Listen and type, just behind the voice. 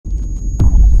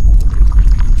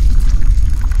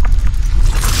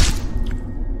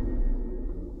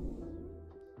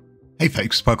Hey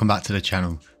folks, welcome back to the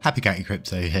channel. Happycatty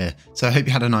Crypto here. So I hope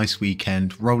you had a nice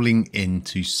weekend rolling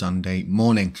into Sunday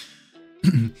morning.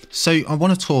 So I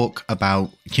want to talk about,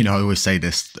 I always say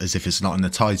this as if it's not in the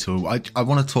title. I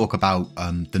want to talk about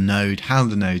the node, how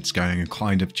the node's going, and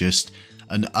kind of just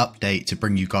an update to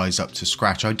bring you guys up to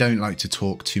scratch. I don't like to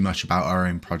talk too much about our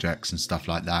own projects and stuff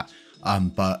like that.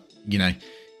 But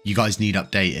you guys need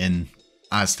updating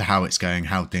as to how it's going,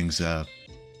 how things are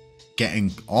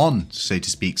getting on, so to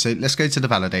speak. So let's go to the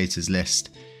validators list,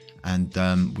 and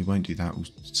we won't do that. We'll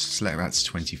select that to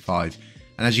 25.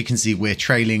 And as you can see, we're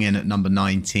trailing in at number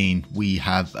 19. We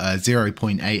have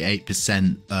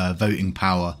 0.88% voting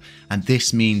power, and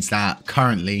this means that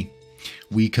currently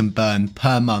we can burn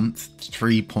per month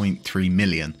 3.3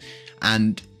 million.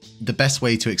 And the best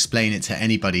way to explain it to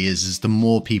anybody is the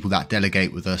more people that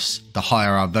delegate with us, the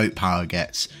higher our vote power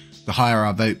gets. The higher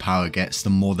our vote power gets,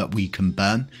 the more that we can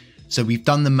burn. So we've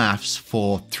done the maths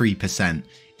for 3%.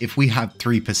 If we have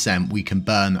 3%, we can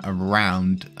burn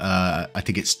around, I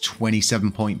think it's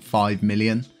 27.5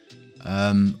 million.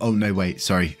 Oh no, wait,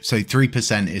 sorry. So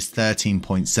 3% is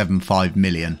 13.75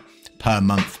 million per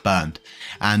month burned.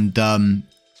 And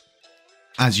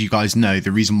as you guys know,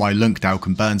 the reason why LunkDAO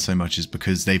can burn so much is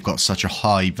because they've got such a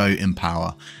high voting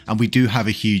power. And we do have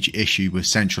a huge issue with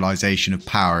centralization of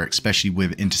power, especially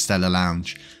with Interstellar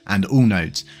Lounge and all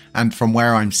nodes. And from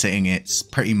where I'm sitting, it's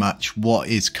pretty much what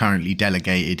is currently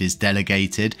delegated is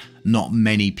delegated. Not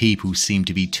many people seem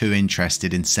to be too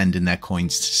interested in sending their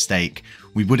coins to stake.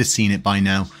 We would have seen it by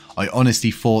now. I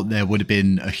honestly thought there would have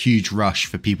been a huge rush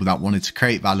for people that wanted to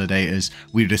create validators.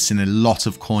 We would have seen a lot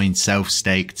of coins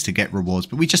self-staked to get rewards,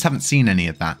 but we just haven't seen any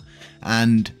of that.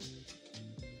 And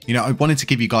I wanted to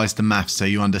give you guys the maths so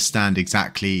you understand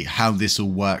exactly how this all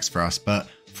works for us. But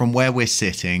from where we're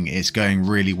sitting, it's going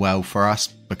really well for us,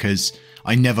 because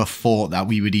I never thought that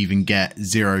we would even get the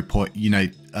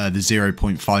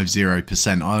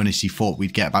 0.50%. I honestly thought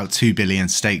we'd get about 2 billion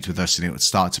staked with us and it would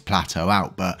start to plateau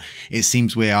out, but it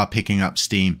seems we are picking up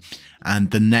steam. And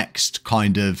the next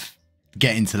kind of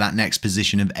getting to that next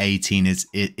position of 18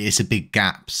 it's a big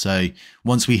gap. So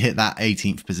once we hit that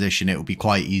 18th position, it will be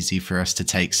quite easy for us to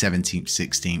take 17th,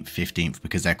 16th, 15th,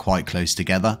 because they're quite close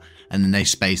together, and then they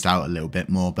spaced out a little bit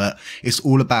more. But it's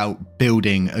all about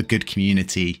building a good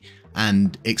community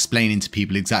and explaining to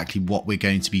people exactly what we're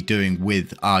going to be doing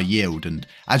with our yield. And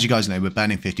as you guys know, we're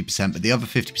burning 50%, but the other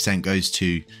 50% goes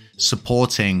to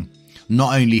supporting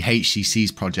not only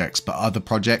HCC's projects, but other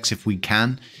projects if we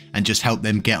can, and just help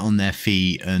them get on their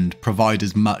feet and provide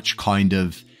as much kind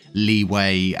of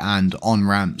leeway and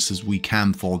on-ramps as we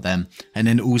can for them. And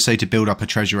then also to build up a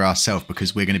treasury ourselves,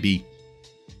 because we're going to be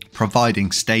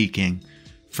providing staking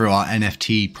through our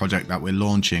NFT project that we're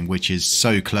launching, which is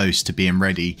so close to being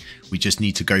ready. We just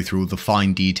need to go through all the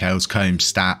fine details, comb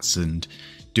stats, and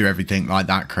do everything like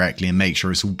that correctly, and make sure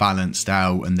it's all balanced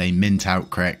out and they mint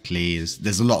out correctly.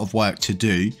 There's a lot of work to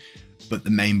do, but the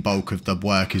main bulk of the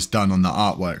work is done on the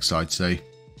artwork side. So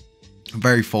I'm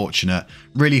very fortunate,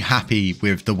 really happy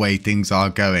with the way things are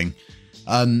going.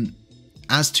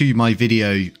 As to my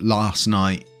video last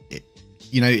night,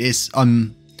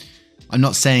 I'm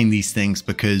not saying these things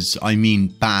because I mean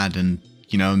bad, and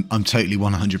I'm totally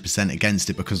 100% against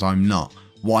it, because I'm not.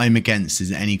 What I'm against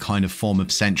is any kind of form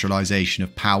of centralization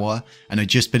of power, and I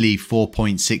just believe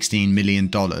 $4.16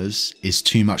 million is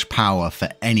too much power for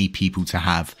any people to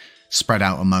have spread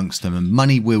out amongst them. And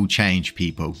money will change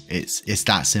people. It's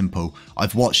that simple.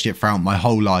 I've watched it throughout my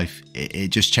whole life. It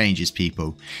just changes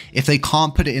people. If they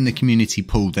can't put it in the community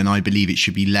pool, then I believe it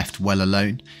should be left well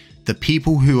alone. The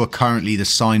people who are currently the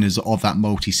signers of that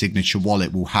multi-signature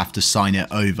wallet will have to sign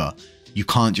it over. You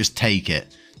can't just take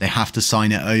it. They have to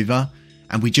sign it over.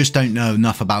 And we just don't know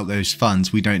enough about those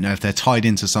funds. We don't know if they're tied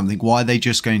into something. Why are they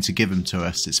just going to give them to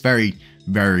us? It's very,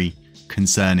 very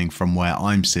concerning from where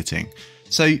I'm sitting.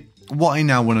 So what I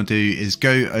now want to do is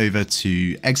go over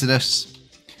to Exodus.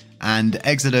 And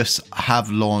Exodus have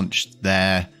launched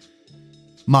their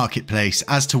marketplace,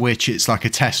 as to which it's like a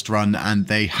test run, and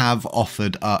they have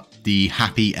offered up the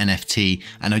Happy NFT.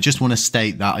 And I just want to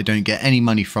state that I don't get any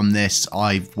money from this.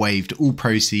 I've waived all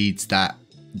proceeds that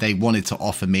they wanted to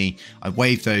offer me. I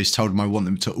waived those, told them I want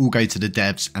them to all go to the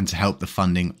devs and to help the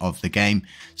funding of the game.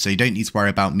 So you don't need to worry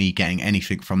about me getting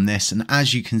anything from this. And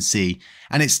as you can see,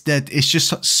 And it's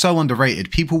just so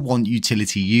underrated. People want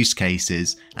utility use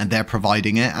cases and they're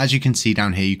providing it. As you can see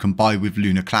down here, you can buy with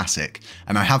Luna Classic,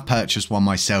 and I have purchased one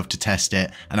myself to test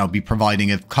it, and I'll be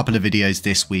providing a couple of videos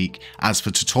this week as for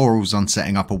tutorials on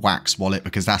setting up a Wax wallet,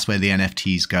 because that's where the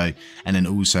NFTs go, and then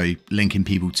also linking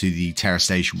people to the Terra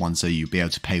Station one, so you'll be able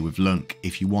to pay with Lunk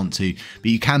if you want to,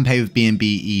 but you can pay with BNB,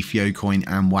 ETH, Yocoin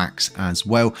and Wax as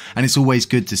well. And it's always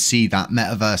good to see that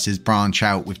metaverses branch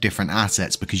out with different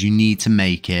assets, because you need to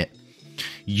make it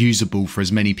usable for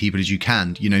as many people as you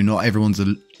can. You know, not everyone's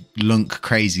a Lunk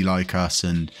crazy like us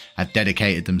and have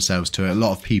dedicated themselves to it. A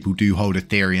lot of people do hold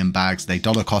Ethereum bags. They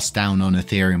dollar cost down on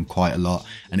Ethereum quite a lot,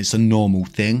 and it's a normal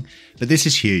thing. But this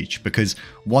is huge, because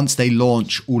once they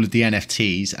launch all of the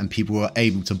NFTs and people are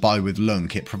able to buy with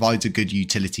Lunk, it provides a good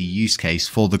utility use case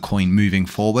for the coin moving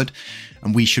forward.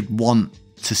 And we should want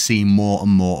to see more and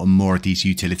more and more of these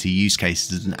utility use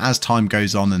cases. And as time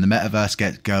goes on and the metaverse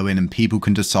gets going and people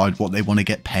can decide what they want to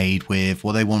get paid with,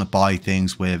 what they want to buy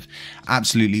things with,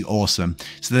 absolutely awesome.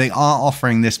 So they are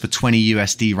offering this for 20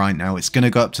 USD right now. It's going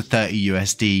to go up to 30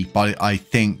 USD, but I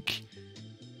think,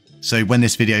 so when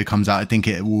this video comes out, I think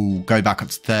it will go back up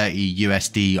to 30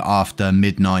 USD after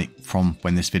midnight from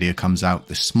when this video comes out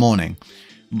this morning.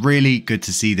 Really good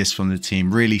to see this from the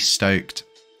team. Really stoked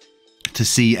to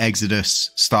see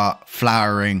Exodus start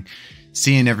flowering,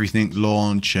 seeing everything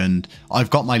launch. And I've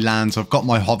got my lands, I've got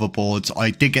my hoverboards. I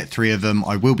did get 3 of them.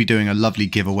 I will be doing a lovely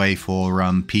giveaway for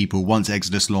people once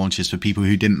Exodus launches, for people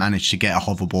who didn't manage to get a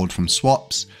hoverboard from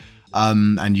swaps.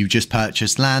 And you just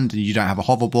purchased land and you don't have a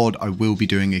hoverboard, I will be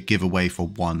doing a giveaway for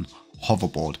 1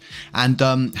 hoverboard. And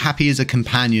Happy is a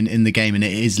companion in the game, and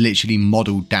it is literally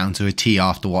modeled down to a T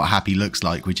after what Happy looks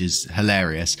like, which is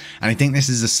hilarious. And I think this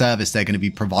is a service they're going to be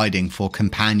providing for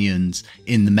companions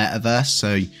in the metaverse.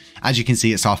 So as you can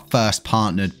see, it's our first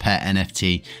partnered pet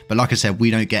NFT, but like I said,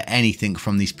 we don't get anything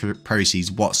from these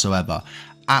proceeds whatsoever.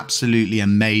 Absolutely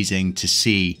amazing to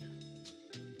see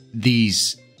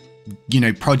these, you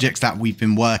know, projects that we've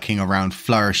been working around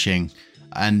flourishing.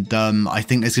 And I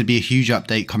think there's going to be a huge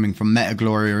update coming from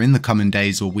Metagloria in the coming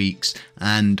days or weeks.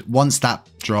 And once that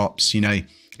drops, you know,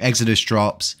 Exodus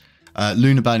drops,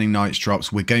 Lunar Burning Nights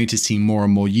drops, we're going to see more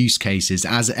and more use cases.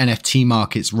 As NFT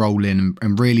markets roll in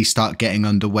and really start getting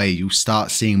underway, you'll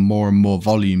start seeing more and more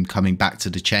volume coming back to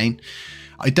the chain.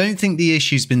 I don't think the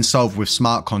issue's been solved with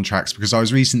smart contracts, because I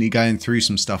was recently going through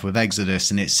some stuff with Exodus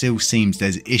and it still seems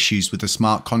there's issues with the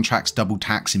smart contracts double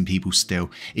taxing people still,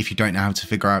 if you don't know how to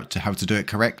figure out how to do it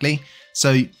correctly.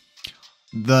 So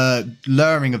the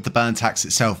lowering of the burn tax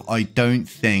itself, I don't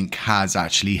think has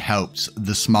actually helped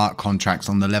the smart contracts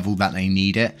on the level that they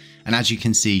need it. And as you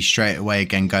can see straight away,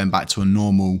 again, going back to a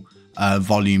normal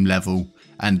volume level.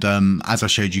 And as I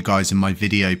showed you guys in my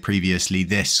video previously,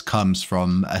 this comes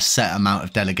from a set amount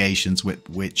of delegations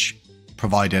which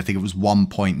provided, I think it was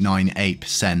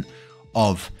 1.98%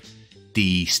 of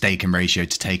the staking ratio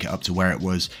to take it up to where it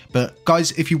was. But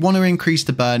guys, if you want to increase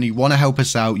the burn, you want to help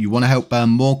us out, you want to help burn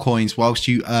more coins whilst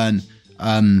you earn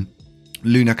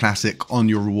Luna Classic on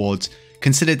your rewards,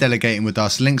 consider delegating with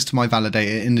us. Links to my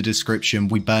validator in the description.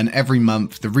 We burn every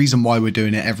month. The reason why we're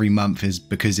doing it every month is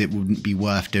because it wouldn't be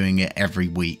worth doing it every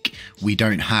week. We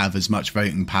don't have as much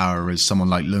voting power as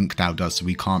someone like Lunkdow does, so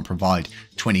we can't provide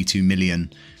 22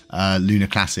 million Luna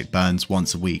Classic burns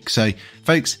once a week. So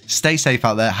folks, stay safe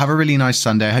out there. Have a really nice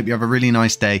Sunday. I hope you have a really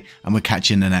nice day, and we'll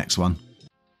catch you in the next one.